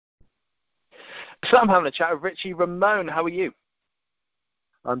So I'm having a chat with Richie Ramone. How are you?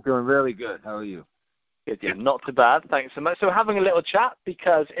 I'm doing really good. How are you? Good, yeah, not too bad. Thanks so much. So having a little chat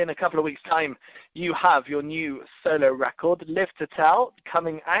because in a couple of weeks' time you have your new solo record, Live to Tell,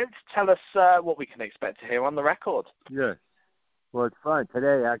 coming out. Tell us what we can expect to hear on the record. Yes. Well, it's fun.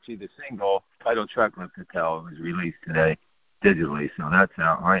 Today, actually, the single, title track, Live to Tell, was released today digitally, so that's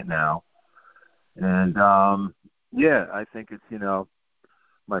out right now. And, yeah, I think it's,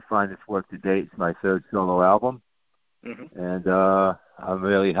 my finest work to date. It's my third solo album. Mm-hmm. And I'm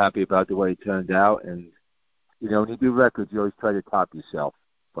really happy about the way it turned out. And, when you do records, you always try to top yourself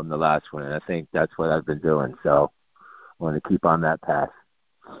from the last one. And I think that's what I've been doing. So I want to keep on that path.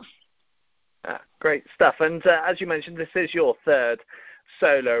 Great stuff. And as you mentioned, this is your third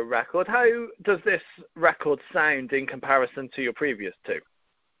solo record. How does this record sound in comparison to your previous two?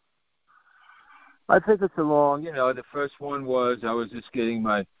 I think it's the first one was I was just getting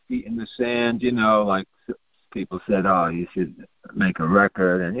my feet in the sand, like people said, oh, you should make a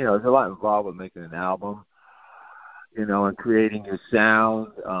record. And, there's a lot involved with making an album, and creating your sound,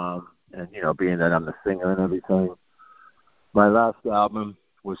 and, being that I'm the singer and everything. My last album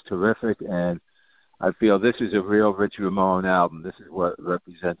was terrific, and I feel this is a real Richie Ramone album. This is what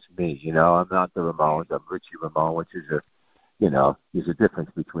represents me. I'm not the Ramones. I'm Richie Ramone, which is there's a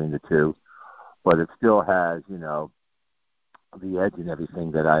difference between the two. But it still has, the edge and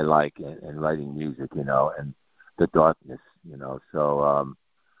everything that I like in writing music, and the darkness, So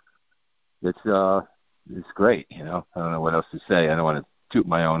it's great, I don't know what else to say. I don't want to toot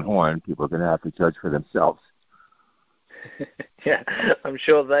my own horn. People are going to have to judge for themselves. Yeah, I'm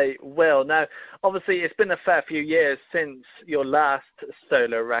sure they will. Now, obviously, it's been a fair few years since your last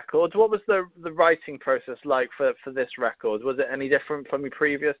solo record. What was the writing process like for this record? Was it any different from your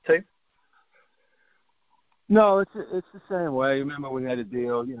previous two? No, it's the same way. Remember, we had a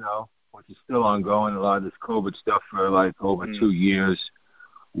deal, which is still ongoing, a lot of this COVID stuff for like over 2 years,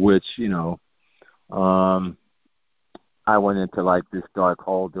 which, I went into like this dark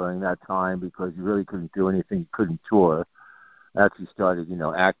hole during that time because you really couldn't do anything, you couldn't tour. I actually started,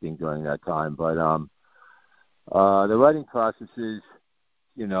 acting during that time. But the writing process is,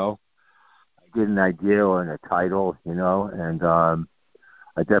 I get an idea or a title, and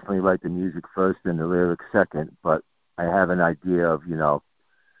I definitely write the music first and the lyrics second, but I have an idea of,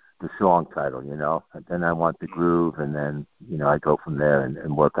 the song title, and then I want the groove, and then, I go from there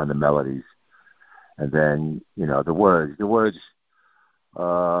and work on the melodies. And then, the words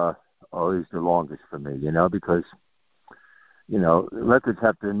are always the longest for me, because, records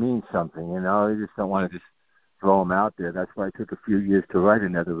have to mean something, you just don't want to just throw them out there. That's why it took a few years to write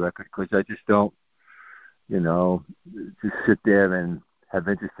another record, because I just don't, just sit there and have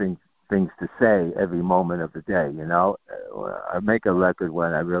interesting things to say every moment of the day, I make a record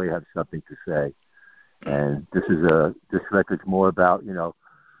when I really have something to say. And this record's more about,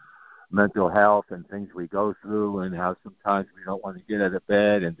 mental health and things we go through and how sometimes we don't want to get out of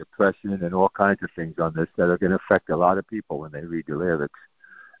bed and depression and all kinds of things on this that are going to affect a lot of people when they read the lyrics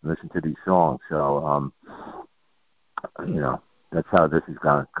and listen to these songs. So, that's how this is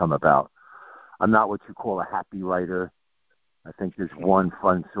going to come about. I'm not what you call a happy writer. I think there's one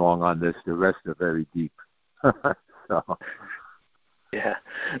fun song on this. The rest are very deep. So. Yeah,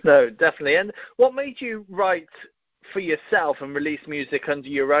 no, definitely. And what made you write for yourself and release music under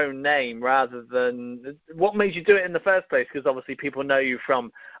your own name rather than, what made you do it in the first place? Because obviously people know you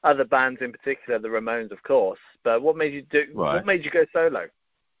from other bands, in particular the Ramones, of course. But what made you do? Right. What made you go solo?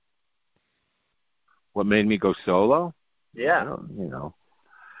 What made me go solo? Yeah.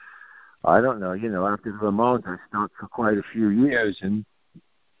 I don't know. After the Ramones, I stopped for quite a few years, and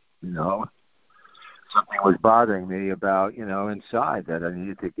something was bothering me about, inside that I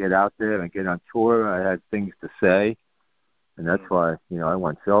needed to get out there and get on tour. I had things to say, and that's why, I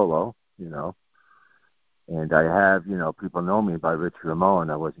went solo, and I have, people know me by Richie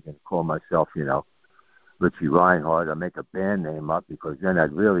Ramone. I wasn't going to call myself, Richie Reinhardt or make a band name up, because then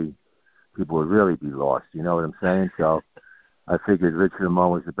people would really be lost. You know what I'm saying? So I figured Richie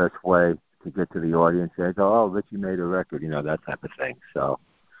Ramone was the best way to get to the audience. They go, oh, Richie made a record, that type of thing. So,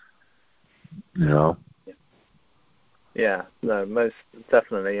 Yeah, no, most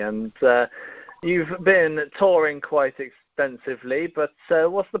definitely. And you've been touring quite extensively, but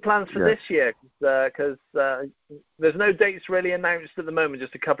what's the plans for this year? Because there's no dates really announced at the moment,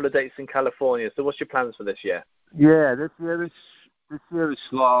 just a couple of dates in California. So what's your plans for this year? Yeah, this year is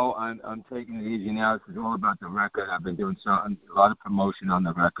slow. I'm taking it easy now. It's all about the record. I've been doing a lot of promotion on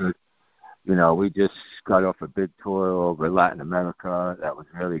the record. We just got off a big tour over Latin America. That was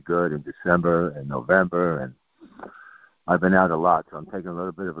really good in December and November, and I've been out a lot, so I'm taking a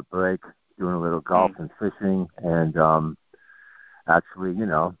little bit of a break doing a little golf and fishing, and actually,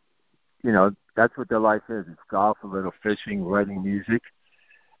 that's what their life is. It's golf, a little fishing, writing music,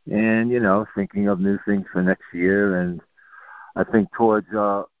 and, thinking of new things for next year. And I think towards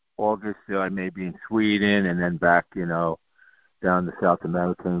August, I may be in Sweden, and then back, down to South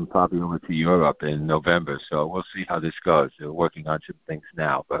America and probably over to Europe in November. So we'll see how this goes. They're working on some things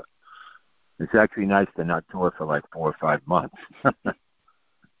now, but it's actually nice to not tour for like 4 or 5 months.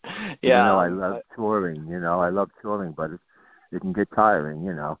 Yeah. I love touring, I love touring, but it can get tiring,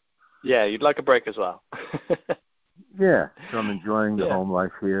 Yeah, you'd like a break as well. Yeah, so I'm enjoying the home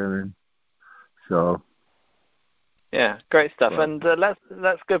life here, and so. Yeah, great stuff. And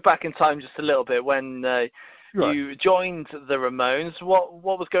let's go back in time just a little bit when Sure. you joined the Ramones. What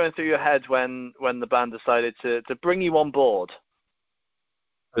was going through your head when the band decided to bring you on board?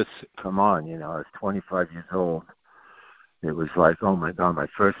 Come on, I was 25 years old. It was like, oh my God, my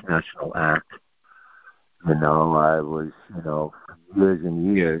first national act. I was, years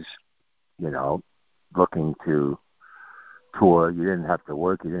and years, looking to tour. You didn't have to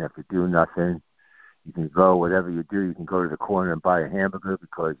work. You didn't have to do nothing. You can go, whatever you do, you can go to the corner and buy a hamburger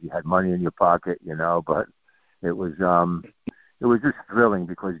because you had money in your pocket, but it was just thrilling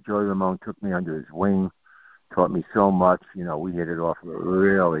because Joey Ramone took me under his wing, taught me so much. We hit it off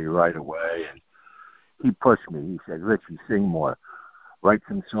really right away. And he pushed me. He said, Richie, sing more. Write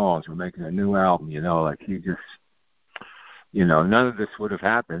some songs. We're making a new album, like he just, none of this would have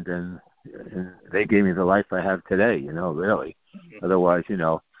happened. And they gave me the life I have today, really. Mm-hmm. Otherwise,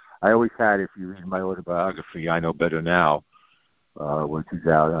 I always had, if you read my autobiography, I Know Better Now, which is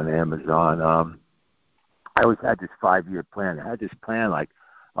out on Amazon, I always had this 5-year plan. I had this plan like,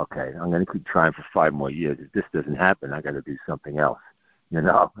 okay, I'm going to keep trying for 5 more years. If this doesn't happen, I got to do something else,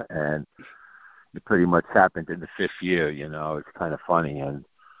 and it pretty much happened in the 5th year, it's kind of funny. And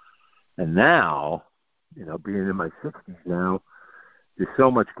now, being in my 60s now, there's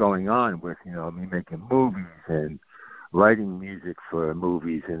so much going on with, me making movies and writing music for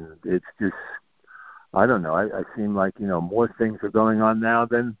movies, and it's just, I don't know, I seem like, more things are going on now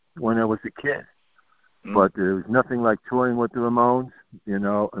than when I was a kid. Mm-hmm. But there was nothing like touring with the Ramones,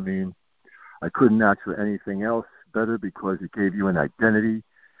 I couldn't ask for anything else better because it gave you an identity,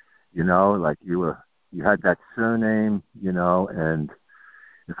 like you had that surname, and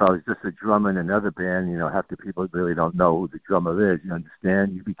if I was just a drummer in another band, half the people really don't know who the drummer is, you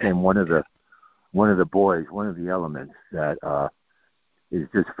understand? You became one of the boys, one of the elements that is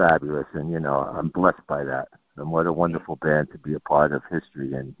just fabulous, and I'm blessed by that. And what a wonderful band to be a part of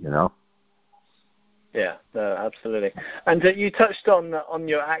history in, Yeah, no, absolutely. And you touched on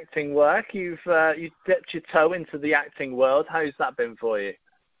your acting work. You dipped your toe into the acting world. How's that been for you?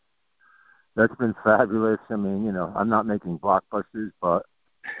 That's been fabulous. I'm not making blockbusters, but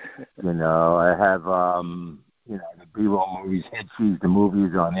I have the B-roll movies, Head Cheese, the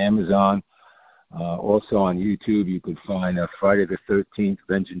movies on Amazon. Also on YouTube, you can find Friday the 13th,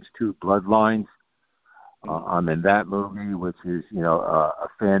 Vengeance 2, Bloodlines. I'm in that movie, which is, a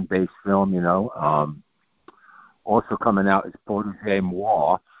fan-based film, Also coming out is Protégé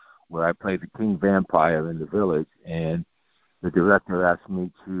Moi, where I play the king vampire in the village, and the director asked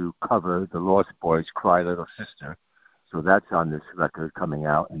me to cover the Lost Boys' Cry Little Sister. So that's on this record coming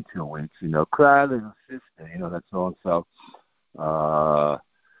out in 2 weeks, Cry Little Sister, that song. So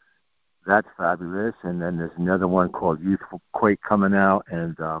that's fabulous. And then there's another one called Youthful Quake coming out,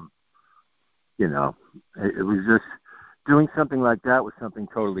 and it was just doing something like that was something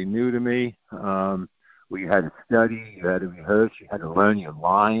totally new to me. Where you had to study, you had to rehearse, you had to learn your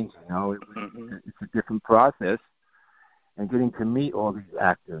lines. It's a different process. And getting to meet all these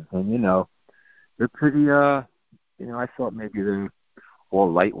actors, and they're pretty. I thought maybe they're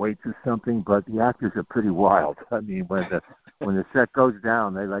all lightweights or something, but the actors are pretty wild. When the set goes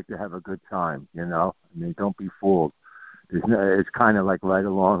down, they like to have a good time. Don't be fooled. It's kind of like right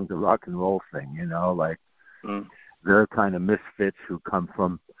along the rock and roll thing, They're kind of misfits who come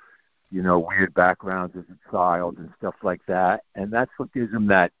from, weird backgrounds as a child and stuff like that. And that's what gives them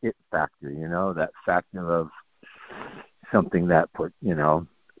that it factor, that factor of something that put,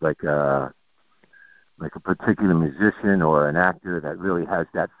 like a particular musician or an actor that really has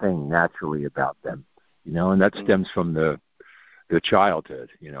that thing naturally about them, and that stems from their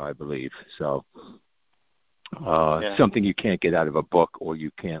childhood, I believe. So, something you can't get out of a book or you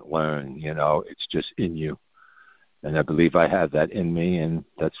can't learn, it's just in you. And I believe I have that in me, and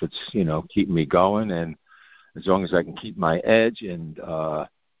that's what's, keeping me going. And as long as I can keep my edge and,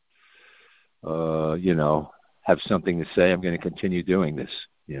 have something to say, I'm going to continue doing this,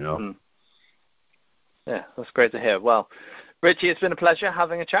 Yeah, that's great to hear. Well, Richie, it's been a pleasure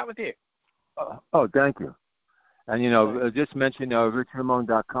having a chat with you. Thank you. And, just mention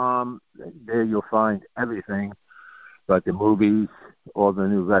richieramone.com. There you'll find everything but the movies, all the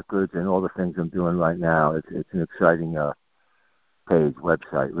new records, and all the things I'm doing right now. It's an exciting page,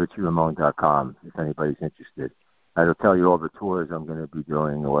 website, richieramone.com, if anybody's interested. It'll tell you all the tours I'm going to be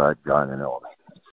doing, what I've done, and all that.